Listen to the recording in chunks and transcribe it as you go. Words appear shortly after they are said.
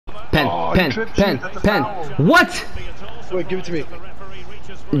Oh, pen. What? wait, give it to me.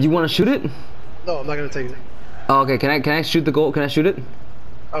 You want to shoot it? No, I'm not gonna take it. Oh, okay. Can I shoot the goal? Can I shoot it?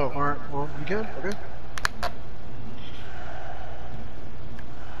 Oh, alright. Well, you can. Okay.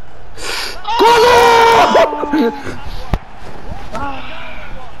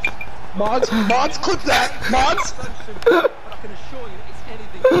 Mods, clip that. Mods.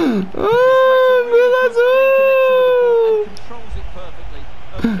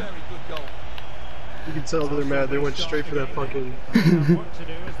 You can tell they're mad. They went straight for that fucking.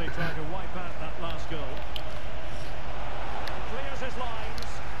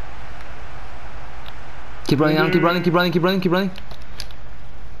 Keep running on, keep running. Good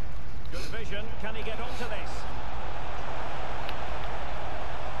vision. Can he get onto this?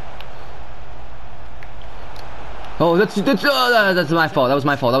 Oh, that's my fault. That was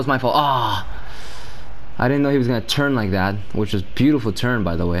my fault. Ah, I didn't know he was gonna turn like that, which was beautiful turn,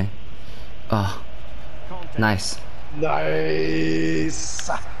 by the way. Oh, nice. Nice.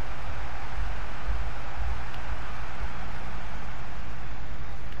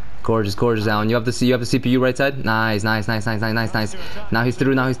 Gorgeous, Alan. You have the CPU right side. Nice. Now he's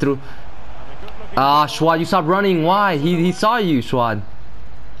through. Ah, Schwad, you stopped running. Why? He saw you, Schwad.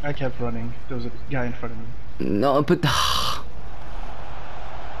 I kept running. There was a guy in front of me. No, but. Guy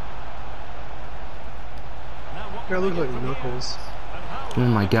looks like Knuckles. Oh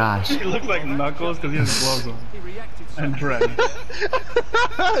my gosh. He looked like Knuckles because he has gloves on. And dread.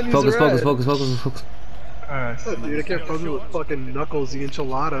 Focus. Alright. Oh, dude, I can't focus with fucking Knuckles, the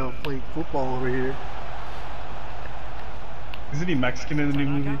enchilada, playing football over here. Isn't he Mexican in the new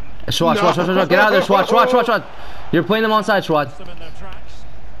movie? Schwad, get out of there, Schwad. You're playing them onside, Schwad.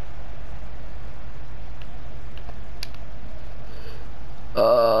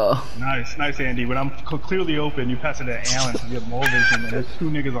 Nice, Andy. When I'm clearly open, you pass it to Alan to get more vision, and there's two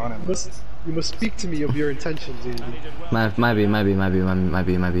niggas on him. You must speak to me of your intentions, Andy. Might be.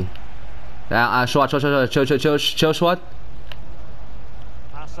 Schwad, chill, Schwad.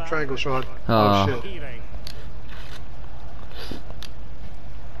 Triangle shot. Oh shit.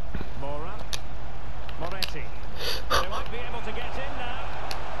 Moretti. They might be able to get in now.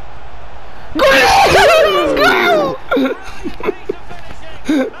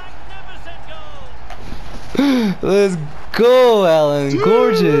 Let's go, Alan.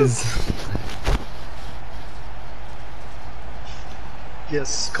 Gorgeous.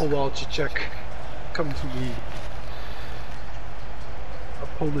 Yes, Kowalczyk, come to me. A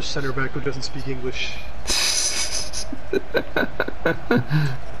Polish center back who doesn't speak English. Well,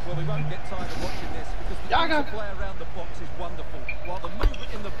 we won't get tired of watching this because the play around the box is wonderful, while the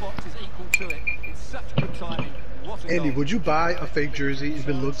movement in the box is equal to it. It's such good timing. What a Andy, goal. would you buy a fake jersey if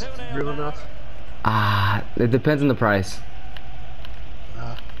it looks real enough? Ah, it depends on the price.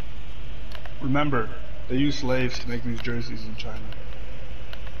 Remember, they use slaves to make these jerseys in China.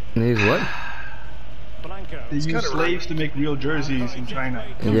 These what? They use slaves to make real jerseys in China.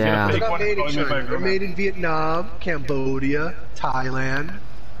 Yeah. They're not made in China. They're made in Vietnam, Cambodia, Thailand.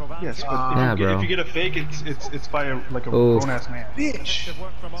 Yes, but Yeah, if you get a fake, it's by a grown ass man. Bitch.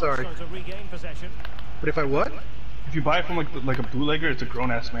 Sorry. But if I what? If you buy it from like a bootlegger, it's a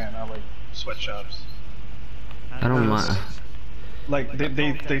grown ass man, not like sweatshops. I don't mind. Like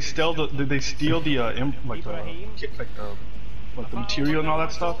they steal the material and all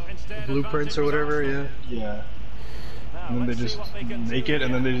that stuff. Blueprints or whatever, yeah. Yeah. And then they just make it,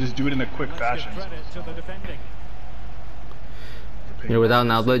 and then they just do it in a quick fashion. You're without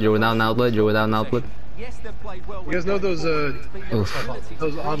an outlet. Yes, they've played well. You guys know those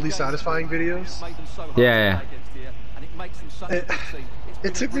oddly satisfying videos? Yeah.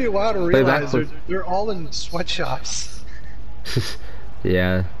 It took me a while to realize they're all in sweatshops.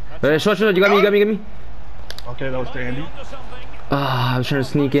 Yeah. Short, you got me. Okay, that was to Andy. Ah, I was trying to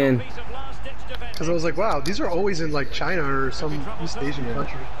sneak in. Because I was like, wow, these are always in like China or some East Asian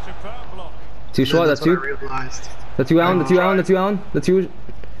country. Two short, that's you. That's you, Alan. That's you.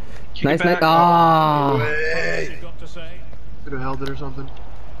 Nice. Ah. Could have held it or something.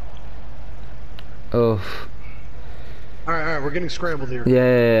 Oh. Alright, we're getting scrambled here.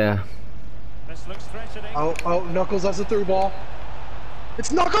 Yeah. Oh, Knuckles, that's a through ball.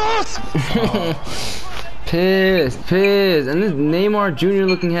 It's Knuckles! Pissed. And this Neymar Jr.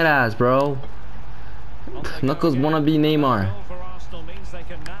 looking head ass, bro. Knuckles wanna be Neymar.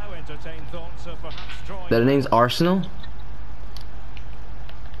 That name's Arsenal?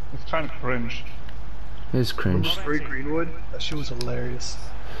 It's kind of cringe. It's cringe. Free Greenwood? That shit was hilarious.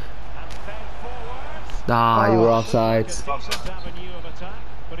 Ah, you were offsides.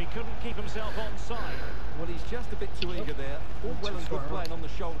 But he couldn't keep himself onside. Well, he's just a bit too eager there. All well and good playing on the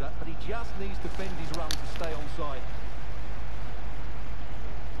shoulder, but he just needs to bend his run to stay onside.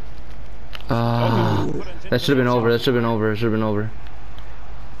 That should have been over. That should have been over. It should have been over.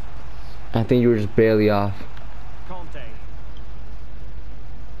 I think you were just barely off.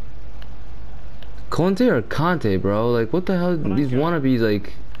 Conte or Conte, bro? Like, what the hell? These wannabes,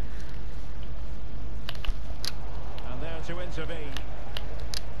 like. And there to intervene.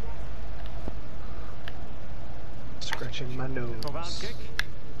 Scratching my nose. Kovacic.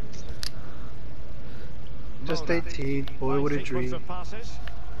 Just 18. Boy, what a dream. Of passes.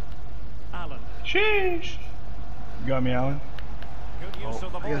 Allen. Sheesh. You got me, Alan. Good use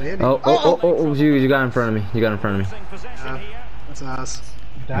of the I got ball. Andy. Oh, you got in front of me. You got in front of me. Possession here. That's us.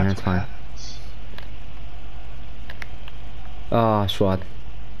 Yeah, that's fine. Ah, Schwad.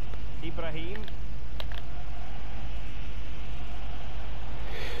 Ibrahim.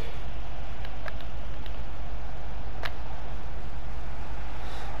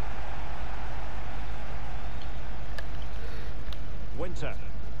 Winter.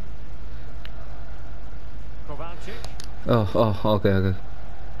 Kovacic. Oh, okay.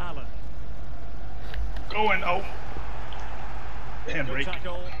 Allen. Going, oh. Good Handbrake.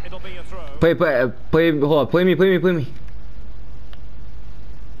 tackle. It'll be a throw. Play, hold on, play me.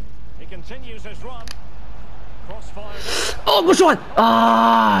 He continues his run. Crossfire. Oh, which one?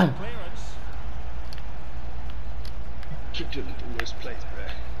 Ah! Clearance. Kicked it in the worst place, bro.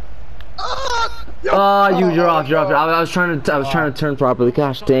 Ah, you're off. I was trying to turn properly.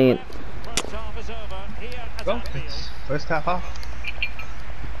 Gosh, dang it. First half is over here at Well, Anfield. it's first half off.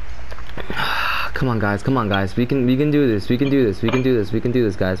 Come on, guys. We can do this. We can do this,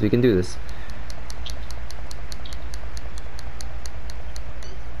 guys. We can do this.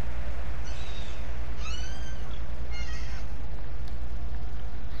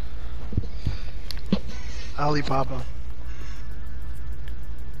 Alibaba.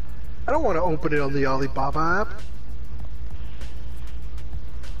 I don't want to open it on the Alibaba app.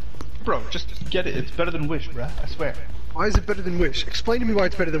 Bro, just get it. It's better than Wish, bruh. I swear. Why is it better than Wish? Explain to me why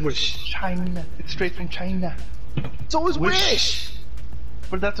it's better than Wish. China. It's straight from China. It's always Wish. Wish.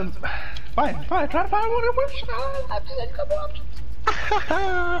 But that's a... Fine. Try to find one in Wish.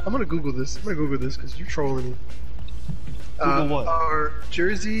 I'm gonna Google this. Because you're trolling me. Google what? Are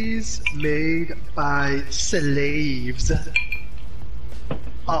jerseys made by slaves?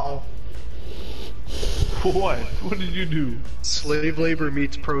 Uh-oh. What? What did you do? Slave labor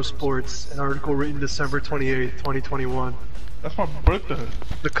meets pro sports. An article written December 28th, 2021. That's my birthday.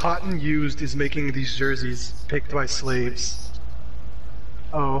 The cotton used is making these jerseys picked by slaves.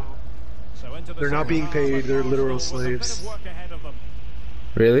 Oh. So into the They're not second being half, paid, they're Arsenal literal with a bit of slaves. work ahead of them.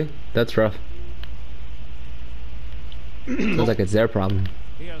 Really? That's rough. Sounds like it's their problem.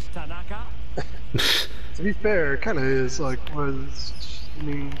 Here's Tanaka. To be fair, it kind of is. Like, I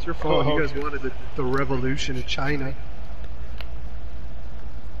mean, it's your fault. You guys wanted the revolution in China.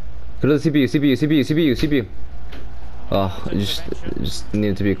 Go to the CPU. Oh, you just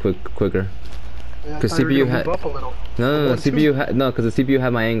need to be quicker. Yeah, I Because thought you were CPU gonna had move up a little. no, because the CPU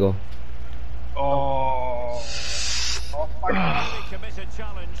had my angle. Oh. Really committed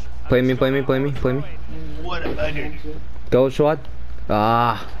challenge. Play me. What a bugger. Go, Schwad.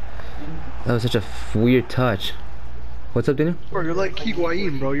 Ah, that was such a weird touch. What's up, Daniel? Bro, you're like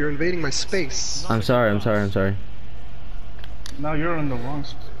Higuain, bro. You're invading my space. I'm sorry. Now you're in the wrong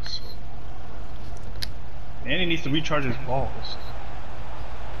space. And he needs to recharge his balls.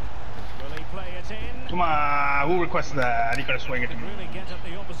 Will he play it in? Come on, who requested that? He gotta swing it to me. Really get at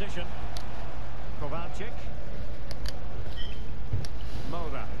the opposition. Kovacic.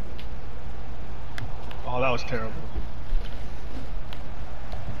 Moura. Oh, that was terrible.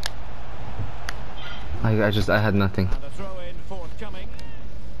 I had nothing. And a throw in forthcoming.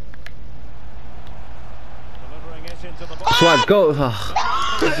 Delivering it into the box. Schwad, go.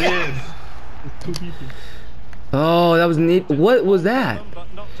 Oh. He did. Two people. Oh, that was neat. What was that? But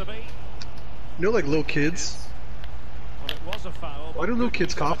not to be. You know, like little kids. Well, it was a foul. Why do little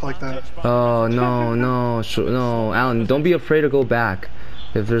kids cough like that? Oh no, Alan, don't be afraid to go back.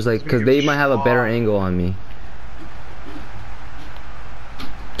 If there's like, cause they might have a better angle on me.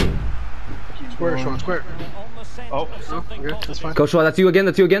 Square, Sean, square. Oh, Okay, that's fine. Go, Schwad, that's you again.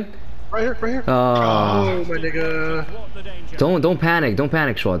 Right here. Oh, Oh, my nigga. What the danger. don't panic,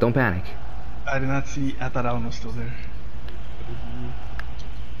 Schwad, don't panic. I did not see. I thought Alan was still there.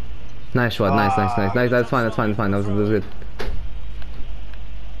 Nice, Schwad, nice. That's fine. That was good.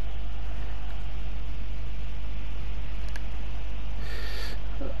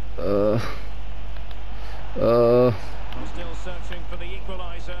 Still searching for the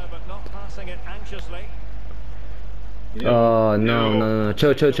equalizer. equaliser, but not passing it anxiously. Oh no.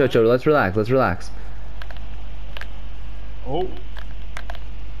 Chill. Let's relax. Oh.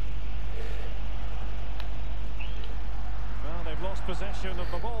 Well, they've lost possession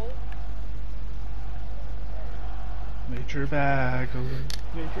of the ball. Major bag.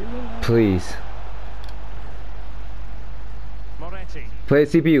 Please. Moretti. Play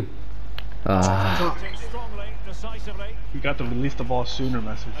CPU. Ah. Acting strongly, decisively. You got to release the ball sooner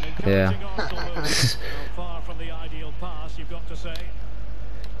message. An Yeah. encouraging Arsenal move. Well, far from the ideal pass, you've got to say.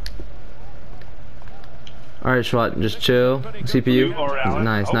 Alright, Schwat, just chill. CPU.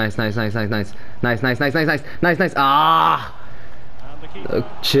 Nice. Ah! And the keeper.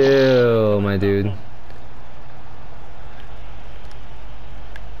 Chill, my dude.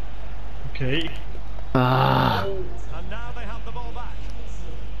 Okay. Ah. And now they have the ball back.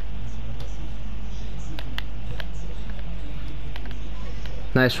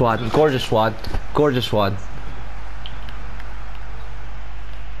 Nice Schwat. Gorgeous Schwat.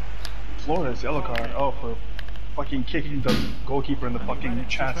 Flores, yellow card. Oh, for fucking kicking the goalkeeper in the fucking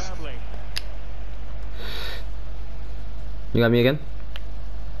chest. Superbly. You got me again?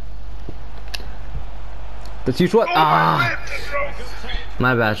 That's you, Schwat. Ah.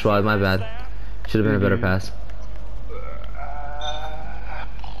 My bad, Schwat. My bad. Should have been a better pass.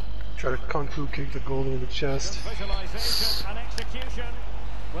 Try to kung fu kick the goal in the chest. Visualization and execution.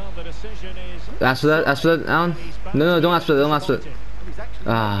 Well, the decision is. Ask for that, Alan? No, don't ask for that.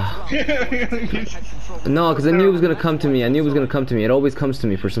 Ah. No, because I knew it was gonna come to me. It always comes to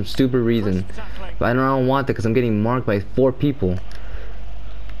me for some stupid reason. But I don't want that because I'm getting marked by 4 people.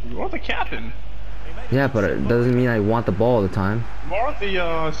 You are the captain. Yeah, but it doesn't mean I want the ball all the time. You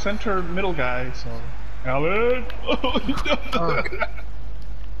are the center middle guy, so. Alan!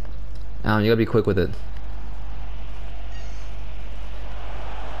 Alan, you gotta be quick with it.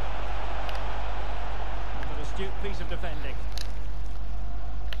 An astute piece of defending.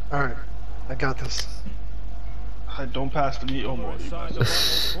 Alright, I got this. Don't pass to me, oh boy. Inside the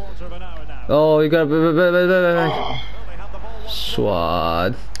ball, quarter of an hour now. Oh, you got Well, they have the ball once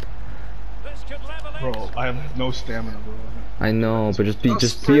Swad. This could level it. Bro, I have no stamina, bro. I know, but just be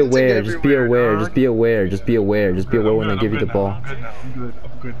sprinting aware. Just be everywhere, aware. dog. Just be aware when they give you the ball. I'm good now. I'm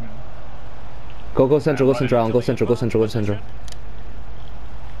good now. Go central, Alan. Go central.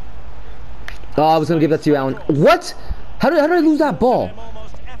 Oh, I was gonna give that to you, Alan. What? How did I lose that ball?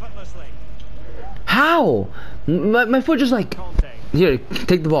 Almost effortlessly. How? My foot just like. Conte. Here,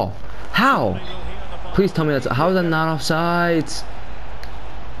 take the ball. How? You'll hear the ball. Please tell me that's. How is that not offsides?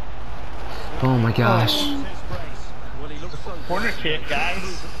 Oh my gosh. His brace. Well, he looks so Corner kick,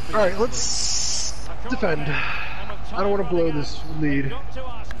 guys. Alright, let's defend. I don't want to blow this lead. got to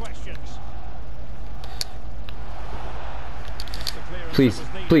ask questions. Please.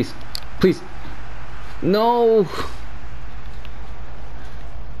 No.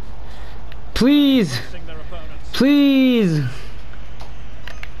 Please. Their opponents. Please.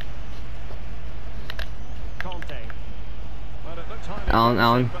 Conte. Well, it looked highly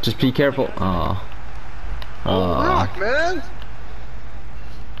Alan, but just be careful. Rock, man!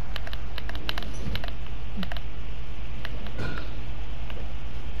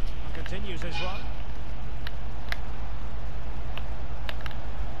 continues his run.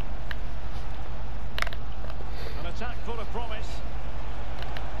 An attack full of promise.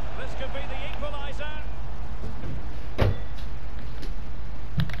 This could be the equaliser.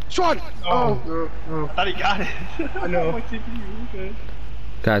 Schwan! Oh. No. I thought he got it. I know. My CPU, okay.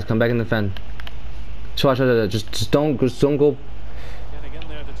 Guys, come back and defend. Just don't go. Getting in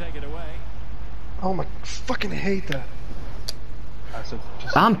there to take it away. Oh my, fucking hate that. I said,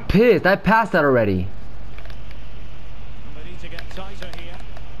 just I'm pissed. I passed that already. And they need to get tighter here.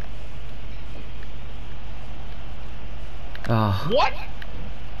 Oh, what?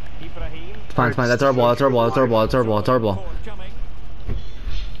 Ibrahim. fine. That's our ball. Forthcoming.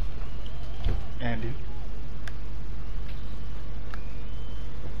 Andy.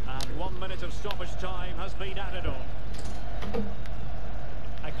 And 1 minute of stoppage time has been added on.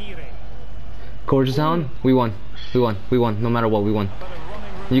 Aguirre. Gorgeous, Alan. We won. No matter what, we won. Bit of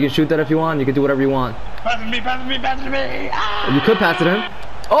running room. You can shoot that if you want. You can do whatever you want. Pass it to me! Ah! You could pass it to him.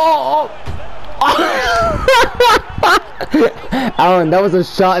 Oh! Alan, that was a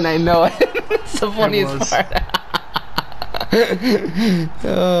shot, and I know it. It's the funniest was. part.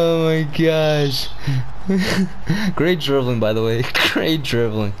 Oh my gosh. Great dribbling, by the way. Great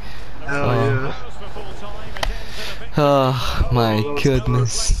dribbling. Hell yeah. Goes for full time. It ends in a victory. Oh my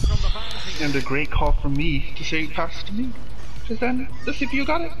goodness. From the fans here. And a great call from me to say pass it to me. Just then, the CPU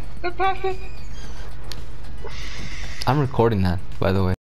got it. Then pass it. I'm recording that, by the way.